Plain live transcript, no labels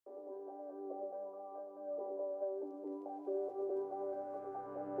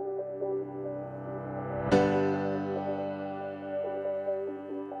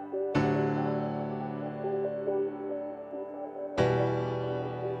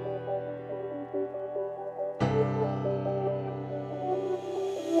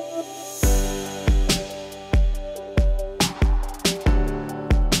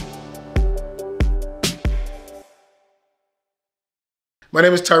My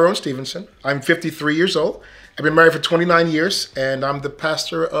name is Tyrone Stevenson. I'm 53 years old. I've been married for 29 years, and I'm the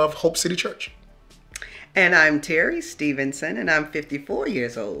pastor of Hope City Church. And I'm Terrie Stevenson, and I'm 54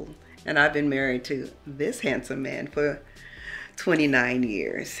 years old. And I've been married to this handsome man for 29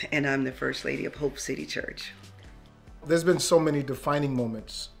 years. And I'm the First Lady of Hope City Church. There's been so many defining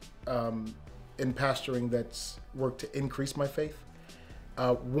moments in pastoring that's worked to increase my faith.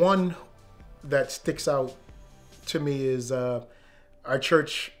 One that sticks out to me is our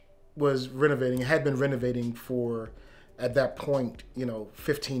church was renovating, had been renovating for, at that point,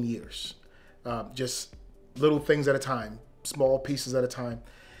 15 years. Just little things at a time, small pieces at a time.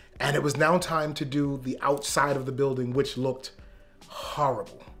 And it was now time to do the outside of the building, which looked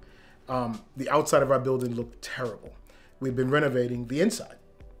horrible. The outside of our building looked terrible. We've been renovating the inside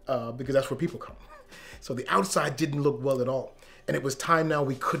because that's where people come. So the outside didn't look well at all. And it was time now,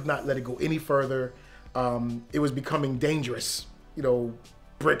 we could not let it go any further. It was becoming dangerous,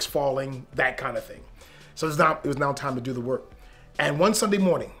 bricks falling, that kind of thing. So it was now time to do the work. And one Sunday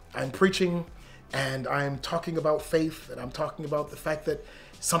morning, I'm preaching and I'm talking about faith, and I'm talking about the fact that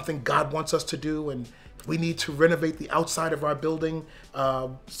something God wants us to do, and we need to renovate the outside of our building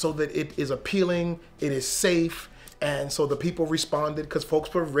so that it is appealing, it is safe. And so the people responded because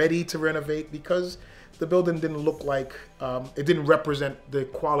folks were ready to renovate because the building didn't look like, it didn't represent the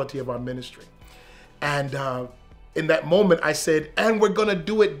quality of our ministry. And in that moment I said, and we're gonna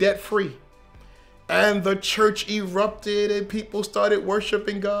do it debt-free. And the church erupted and people started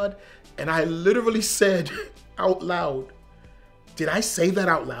worshiping God. And I literally said out loud, did I say that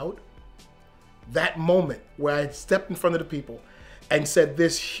out loud? That moment where I stepped in front of the people and said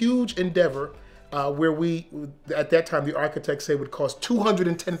this huge endeavor where we, at that time, the architect said would cost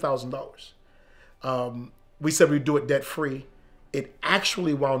 $210,000. We said we'd do it debt-free. It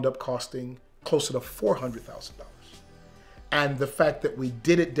actually wound up costing closer to $400,000. And the fact that we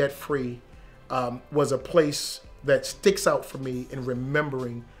did it debt-free was a place that sticks out for me in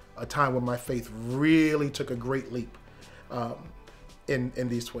remembering a time when my faith really took a great leap in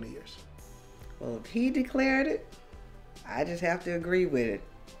these 20 years. Well, if he declared it, I just have to agree with it.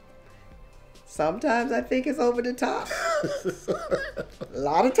 Sometimes I think it's over the top. A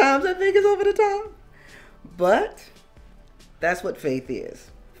lot of times I think it's over the top. But that's what faith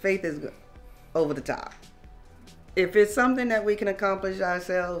is. Faith is over the top. If it's something that we can accomplish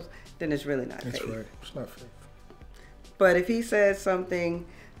ourselves, then it's really not faith. That's right. It's not faith. But if he says something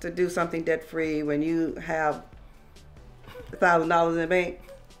to do something debt-free when you have $1,000 in the bank,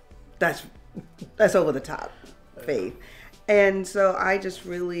 that's over the top faith. And so I just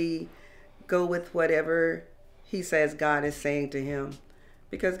really go with whatever he says God is saying to him.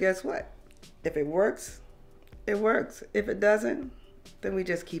 Because guess what? If it works, it works. If it doesn't, then we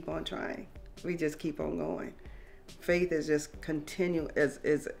just keep on trying. We just keep on going. Faith is just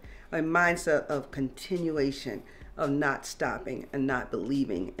is a mindset of continuation, of not stopping and not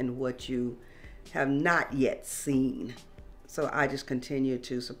believing in what you have not yet seen. So I just continue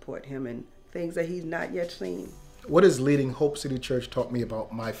to support him in things that he's not yet seen. What has leading Hope City Church taught me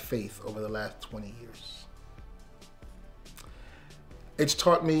about my faith over the last 20 years? It's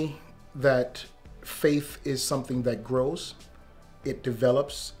taught me that faith is something that grows, it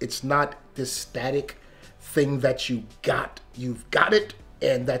develops. It's not this static thing that you've got it,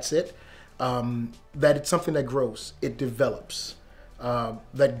 and that's it. That it's something that grows, it develops.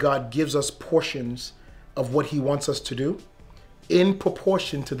 That God gives us portions of what he wants us to do in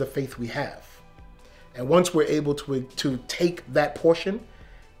proportion to the faith we have. And once we're able to take that portion,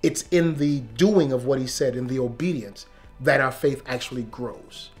 it's in the doing of what he said, in the obedience, that our faith actually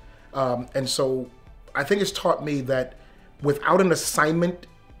grows. And so I think it's taught me that without an assignment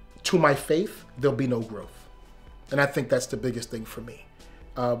to my faith, there'll be no growth. And I think that's the biggest thing for me.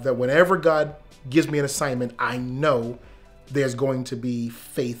 That whenever God gives me an assignment, I know there's going to be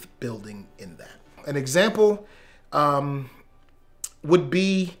faith building in that. An example would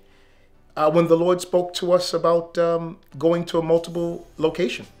be when the Lord spoke to us about going to a multiple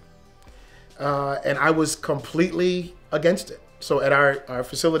location. And I was completely against it. So at our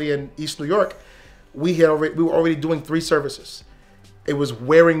facility in East New York, we were already doing 3 services. It was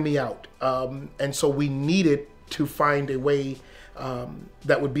wearing me out. And so we needed to find a way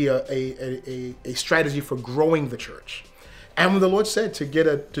that would be a strategy for growing the church. And when the Lord said to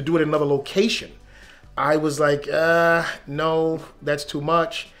do it in another location, I was like, no, that's too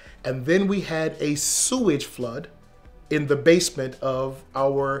much. And then we had a sewage flood in the basement of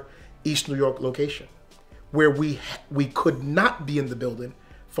our East New York location, where we could not be in the building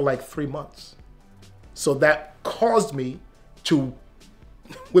for like 3 months. So that caused me to,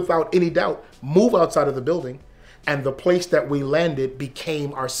 without any doubt, move outside of the building And the place that we landed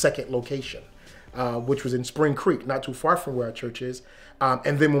became our second location, which was in Spring Creek, not too far from where our church is.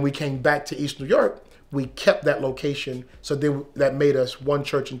 And then when we came back to East New York, we kept that location. So then that made us one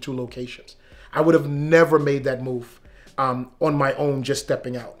church in two locations. I would have never made that move on my own, just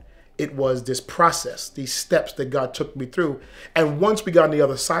stepping out. It was this process, these steps that God took me through. And once we got on the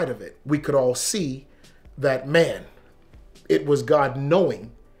other side of it, we could all see that, man, it was God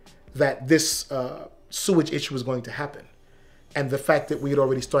knowing that this sewage issue was going to happen. And the fact that we had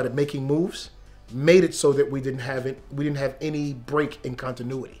already started making moves made it so that we didn't have any break in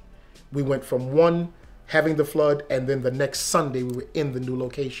continuity. We went from one having the flood, and then the next Sunday we were in the new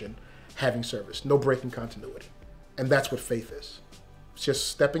location having service. No break in continuity. And that's what faith is. It's just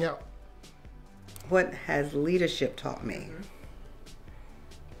stepping out. What has leadership taught me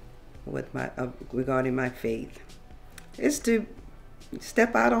with my regarding my faith is to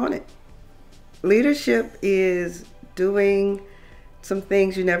step out on it. Leadership is doing some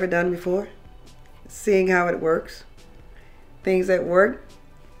things you've never done before, seeing how it works. Things that work,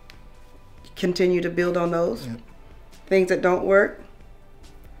 continue to build on those. Yeah. Things that don't work,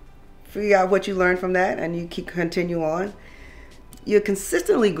 figure out what you learned from that, and you continue on. You're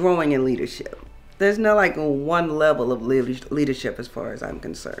consistently growing in leadership. There's no like one level of leadership as far as I'm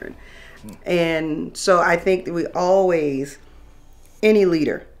concerned. And so I think that we always, any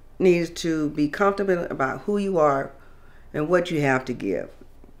leader needs to be comfortable about who you are and what you have to give.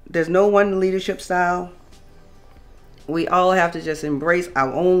 There's no one leadership style. We all have to just embrace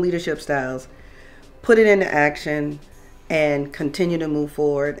our own leadership styles, put it into action, and continue to move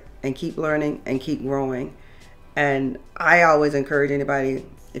forward and keep learning and keep growing. And I always encourage anybody,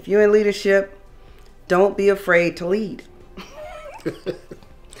 if you're in leadership, don't be afraid to lead.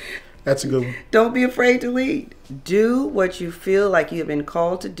 That's a good one. Don't be afraid to lead. Do what you feel like you've been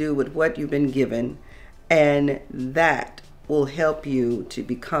called to do with what you've been given, and that will help you to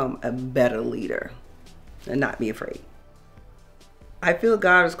become a better leader and not be afraid. I feel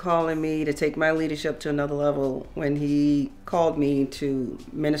God is calling me to take my leadership to another level when He called me to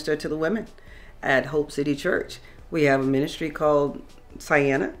minister to the women at Hope City Church. We have a ministry called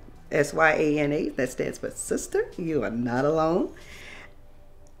Syana, S-Y-A-N-A, that stands for Sister, You Are Not Alone.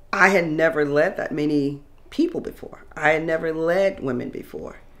 I had never led that many people before. I had never led women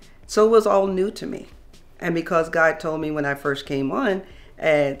before. So it was all new to me. And because God told me when I first came on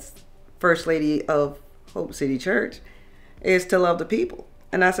as First Lady of Hope City Church, is to love the people.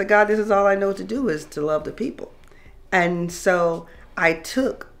 And I said, God, this is all I know to do, is to love the people. And so I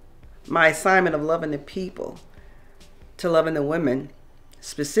took my assignment of loving the people to loving the women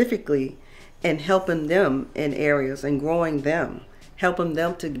specifically, and helping them in areas and growing them, helping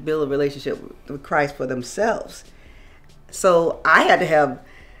them to build a relationship with Christ for themselves. So I had to have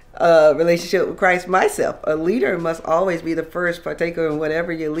a relationship with Christ myself. A leader must always be the first partaker in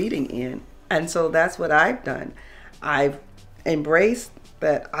whatever you're leading in. And so that's what I've done. I've embraced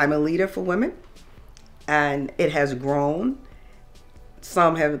that I'm a leader for women, and it has grown.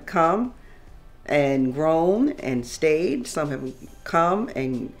 Some have come and grown and stayed. Some have come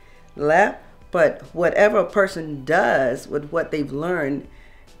and left. But whatever a person does with what they've learned,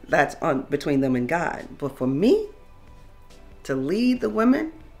 that's on between them and God. But for me, to lead the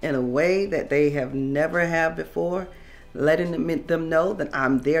women in a way that they have never had before, letting them know that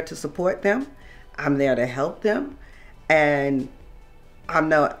I'm there to support them, I'm there to help them, and I'm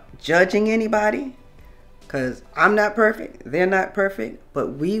not judging anybody, because I'm not perfect, they're not perfect,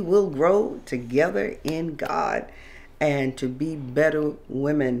 but we will grow together in God and to be better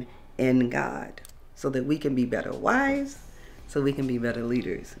women in God, so that we can be better wives, so we can be better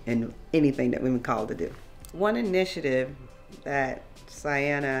leaders in anything that women called to do. One initiative that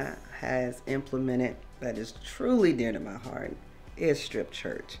Syana has implemented that is truly dear to my heart is Strip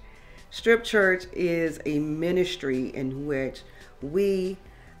Church. Strip Church is a ministry in which we,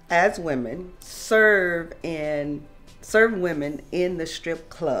 as women, serve women in the strip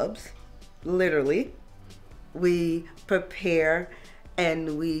clubs. Literally, we prepare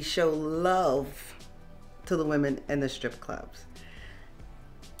and we show love to the women in the strip clubs.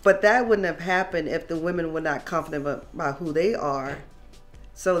 But that wouldn't have happened if the women were not confident about who they are,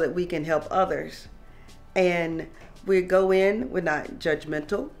 so that we can help others. And we go in, we're not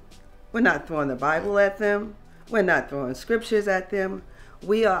judgmental. We're not throwing the Bible at them. We're not throwing scriptures at them.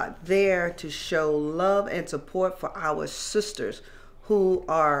 We are there to show love and support for our sisters who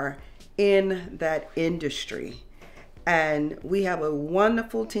are in that industry. And we have a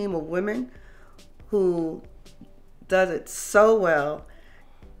wonderful team of women who does it so well.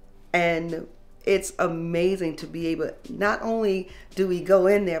 And it's amazing to be able, not only do we go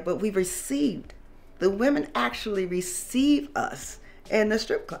in there, but we've received the women actually receive us in the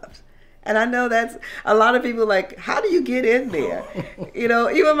strip clubs. And I know that's a lot of people like, how do you get in there? You know,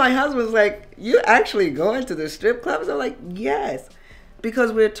 even my husband's like, you actually going to the strip clubs? I'm like, yes,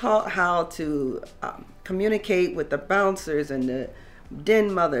 because we're taught how to communicate with the bouncers and the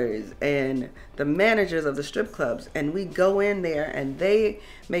den mothers and the managers of the strip clubs. And we go in there and they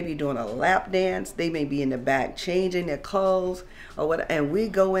may be doing a lap dance. They may be in the back changing their clothes or what. And we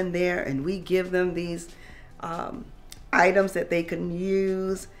go in there and we give them these items that they can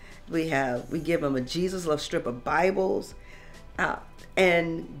use. We give them a Jesus Love strip of Bibles.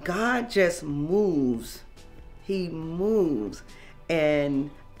 And God just moves. He moves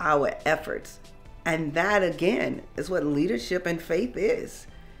in our efforts. And that, again, is what leadership and faith is.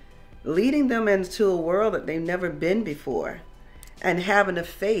 Leading them into a world that they've never been before. And having the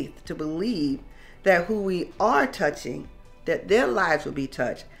faith to believe that who we are touching, that their lives will be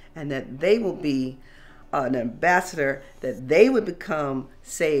touched. And that they will be an ambassador, that they would become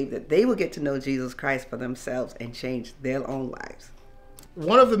saved, that they will get to know Jesus Christ for themselves and change their own lives.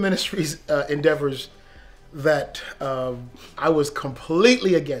 One of the ministry's endeavors that I was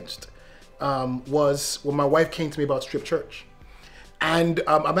completely against was when my wife came to me about strip church. And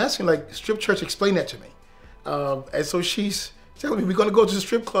I'm asking, like, strip church, explain that to me. And so she's telling me, we're going to go to the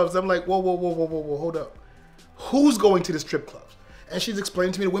strip clubs. I'm like, whoa, hold up. Who's going to the strip clubs? And she's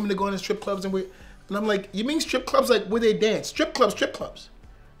explaining to me the women that go in the strip clubs. And I'm like, you mean strip clubs like where they dance? Strip clubs.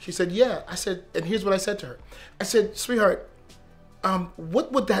 She said, yeah. I said, and here's what I said to her. I said, sweetheart,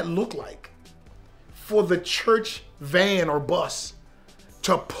 what would that look like for the church van or bus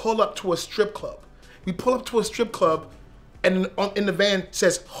to pull up to a strip club? We pull up to a strip club and in the van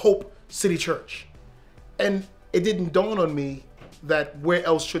says Hope City Church. And it didn't dawn on me that where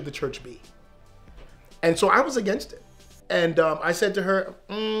else should the church be? And so I was against it. And I said to her,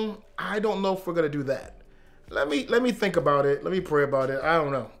 I don't know if we're gonna do that. Let me think about it. Let me pray about it. I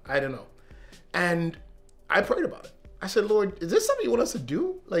don't know. And I prayed about it. I said, Lord, is this something you want us to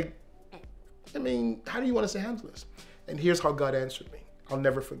do? Like, I mean, how do you want us to handle this? And here's how God answered me. I'll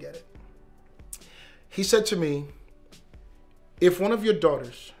never forget it. He said to me, if one of your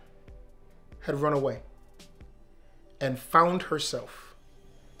daughters had run away and found herself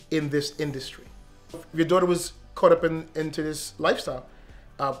in this industry, if your daughter was caught up into this lifestyle,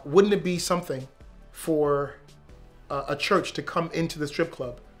 wouldn't it be something for a church to come into the strip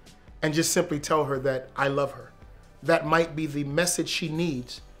club and just simply tell her that I love her? That might be the message she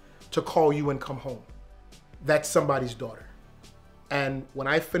needs to call you and come home. That's somebody's daughter. And when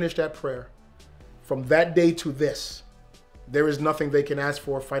I finished that prayer, from that day to this, there is nothing they can ask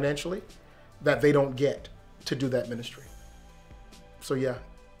for financially that they don't get to do that ministry. So yeah,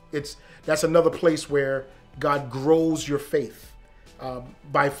 that's another place where God grows your faith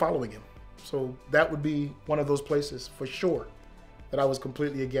by following him. So that would be one of those places for sure that I was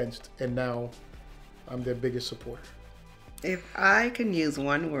completely against, and now I'm their biggest supporter. If I can use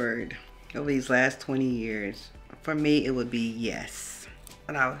one word over these last 20 years, for me it would be yes.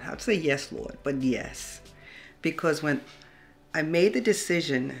 And I would say yes, Lord, but yes. Because when I made the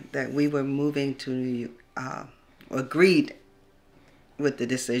decision that we were moving to, agreed with the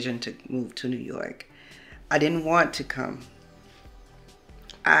decision to move to New York, I didn't want to come.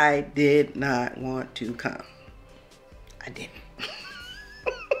 I did not want to come. I didn't.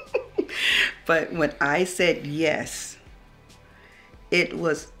 But when I said yes, it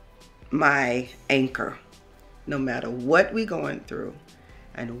was my anchor. No matter what we're going through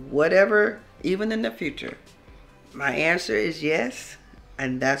and whatever, even in the future, my answer is yes,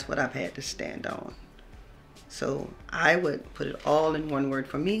 and that's what I've had to stand on. So I would put it all in one word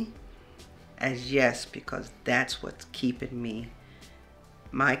for me as yes, because that's what's keeping me,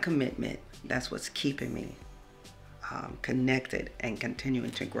 my commitment, that's what's keeping me connected and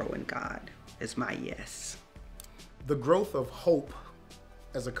continuing to grow in God is my yes. The growth of hope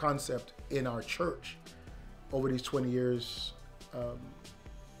as a concept in our church over these 20 years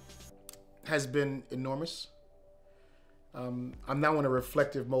has been enormous. I'm now in a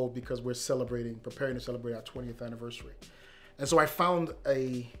reflective mode because we're preparing to celebrate our 20th anniversary. And so I found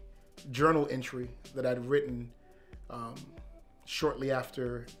a journal entry that I'd written shortly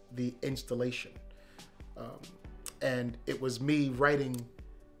after the installation. And it was me writing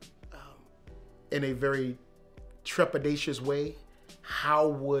in a very trepidatious way, how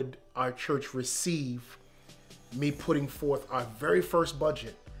would our church receive me putting forth our very first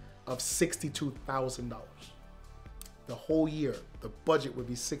budget of $62,000. The whole year, the budget would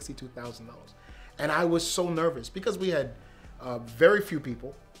be $62,000. And I was so nervous because we had very few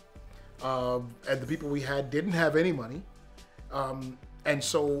people, and the people we had didn't have any money. And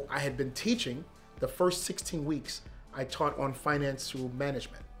so I had been teaching the first 16 weeks, I taught on finance through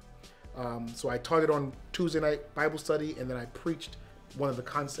management. So I taught it on Tuesday night Bible study, and then I preached one of the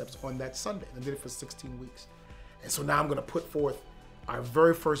concepts on that Sunday, and did it for 16 weeks. And so now I'm going to put forth our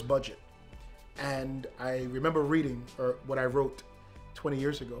very first budget. And I remember reading what I wrote 20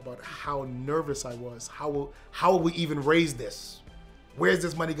 years ago about how nervous I was. How will we even raise this? Where's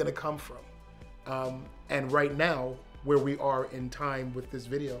this money going to come from? And right now, where we are in time with this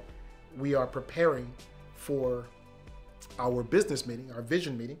video, we are preparing for our business meeting, our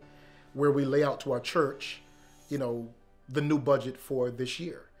vision meeting, where we lay out to our church, the new budget for this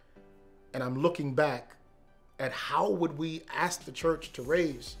year. And I'm looking back at how would we ask the church to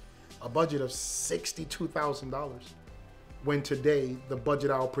raise a budget of $62,000 when today the budget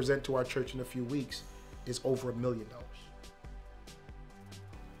I'll present to our church in a few weeks is over $1 million.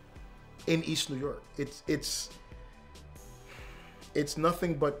 In East New York. It's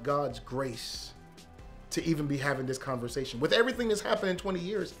nothing but God's grace to even be having this conversation. With everything that's happened in 20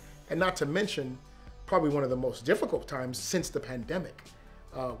 years, and not to mention probably one of the most difficult times since the pandemic,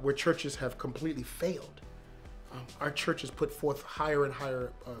 where churches have completely failed. Our church has put forth higher and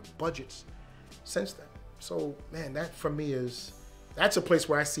higher budgets since then. So, man, that for me that's a place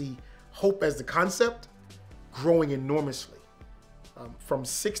where I see hope as the concept growing enormously. From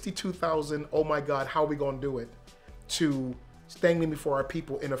 62,000, oh my God, how are we gonna do it, to standing before our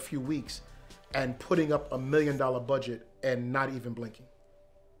people in a few weeks and putting up $1 million budget and not even blinking.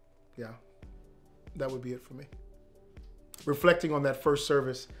 Yeah, that would be it for me. Reflecting on that first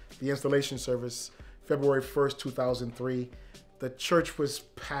service, the installation service, February 1st, 2003, the church was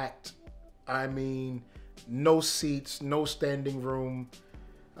packed. I mean, no seats, no standing room.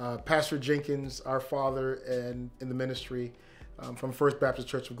 Pastor Jenkins, our father and in the ministry from First Baptist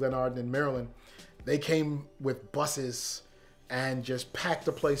Church of Glen Arden in Maryland, they came with buses and just packed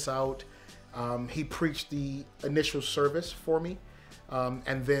the place out. He preached the initial service for me.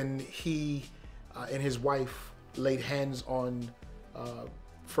 And then he and his wife laid hands on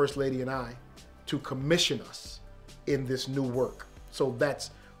First Lady and I to commission us in this new work. So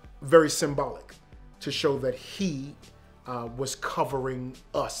that's very symbolic to show that he was covering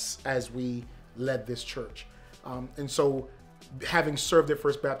us as we led this church. And so having served at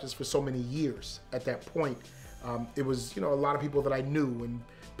First Baptist for so many years at that point, it was a lot of people that I knew and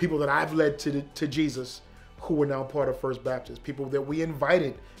people that I've led to Jesus who were now part of First Baptist, people that we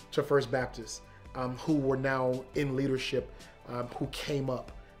invited to First Baptist who were now in leadership, who came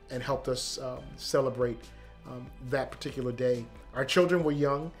up and helped us celebrate that particular day. Our children were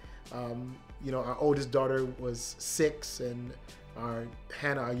young. Our oldest daughter was 6, and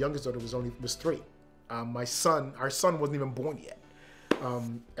Hannah, our youngest daughter, was 3. Our son wasn't even born yet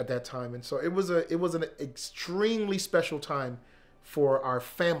at that time, and so it was an extremely special time for our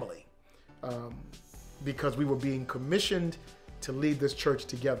family because we were being commissioned to lead this church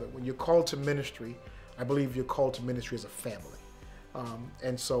together. When you're called to ministry, I believe you're called to ministry as a family,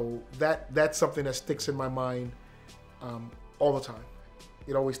 and so that's something that sticks in my mind all the time.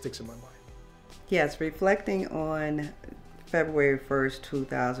 It always sticks in my mind. Yes, reflecting on February 1st,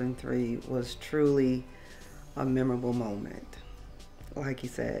 2003 was truly a memorable moment. Like you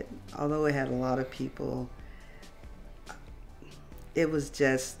said, although it had a lot of people, it was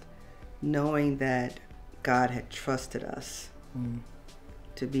just knowing that God had trusted us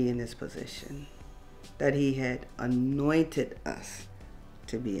to be in this position, that He had anointed us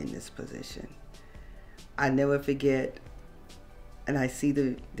to be in this position. I never forget, and I see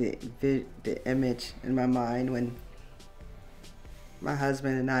the image in my mind when my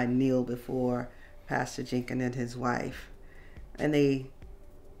husband and I kneeled before Pastor Jenkins and his wife, and they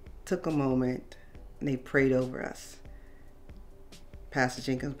took a moment and they prayed over us. Pastor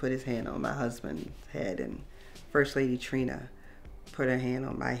Jenkins put his hand on my husband's head, and First Lady Trina put her hand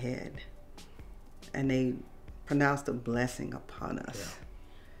on my head, and they pronounced a blessing upon us.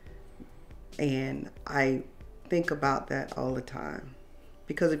 Yeah. And I think about that all the time,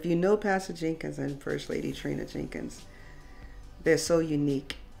 because if you know Pastor Jenkins and First Lady Trina Jenkins, they're so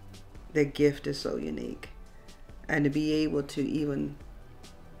unique. Their gift is so unique. And to be able to even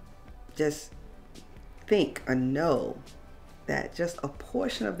just think or know that just a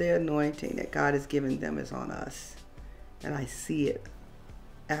portion of their anointing that God has given them is on us. And I see it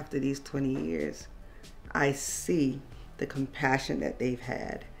after these 20 years. I see the compassion that they've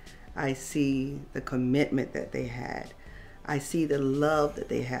had. I see the commitment that they had. I see the love that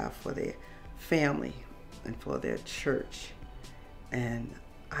they have for their family and for their church. And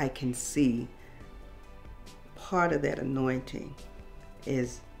I can see part of that anointing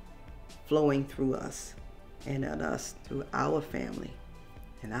is flowing through us and on us through our family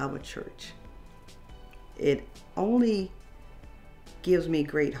and our church. it only gives me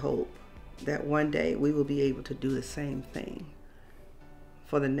great hope that one day we will be able to do the same thing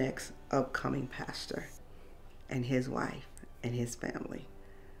for the next upcoming pastor and his wife and his family.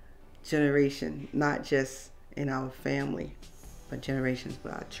 Generation, not just in our family, but generations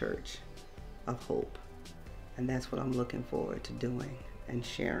for our church of hope. And that's what I'm looking forward to doing and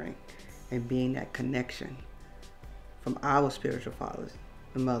sharing and being that connection from our spiritual fathers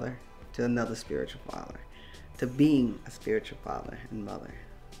and mother to another spiritual father, to being a spiritual father and mother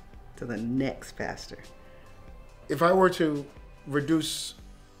to the next pastor. If I were to reduce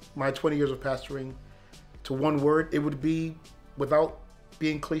my 20 years of pastoring to one word, it would be, without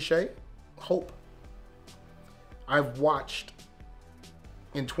being cliche, hope. I've watched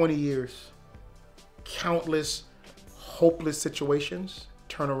in 20 years countless hopeless situations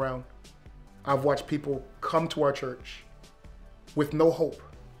turn around. I've watched people come to our church with no hope,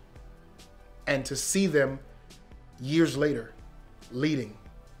 and to see them years later leading,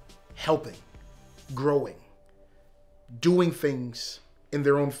 helping, growing, doing things in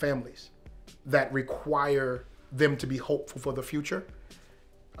their own families that require them to be hopeful for the future,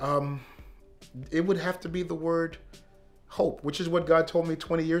 it would have to be the word hope, which is what God told me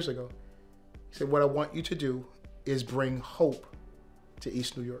 20 years ago. He said, what I want you to do is bring hope to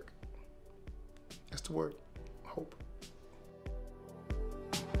East New York. That's the word.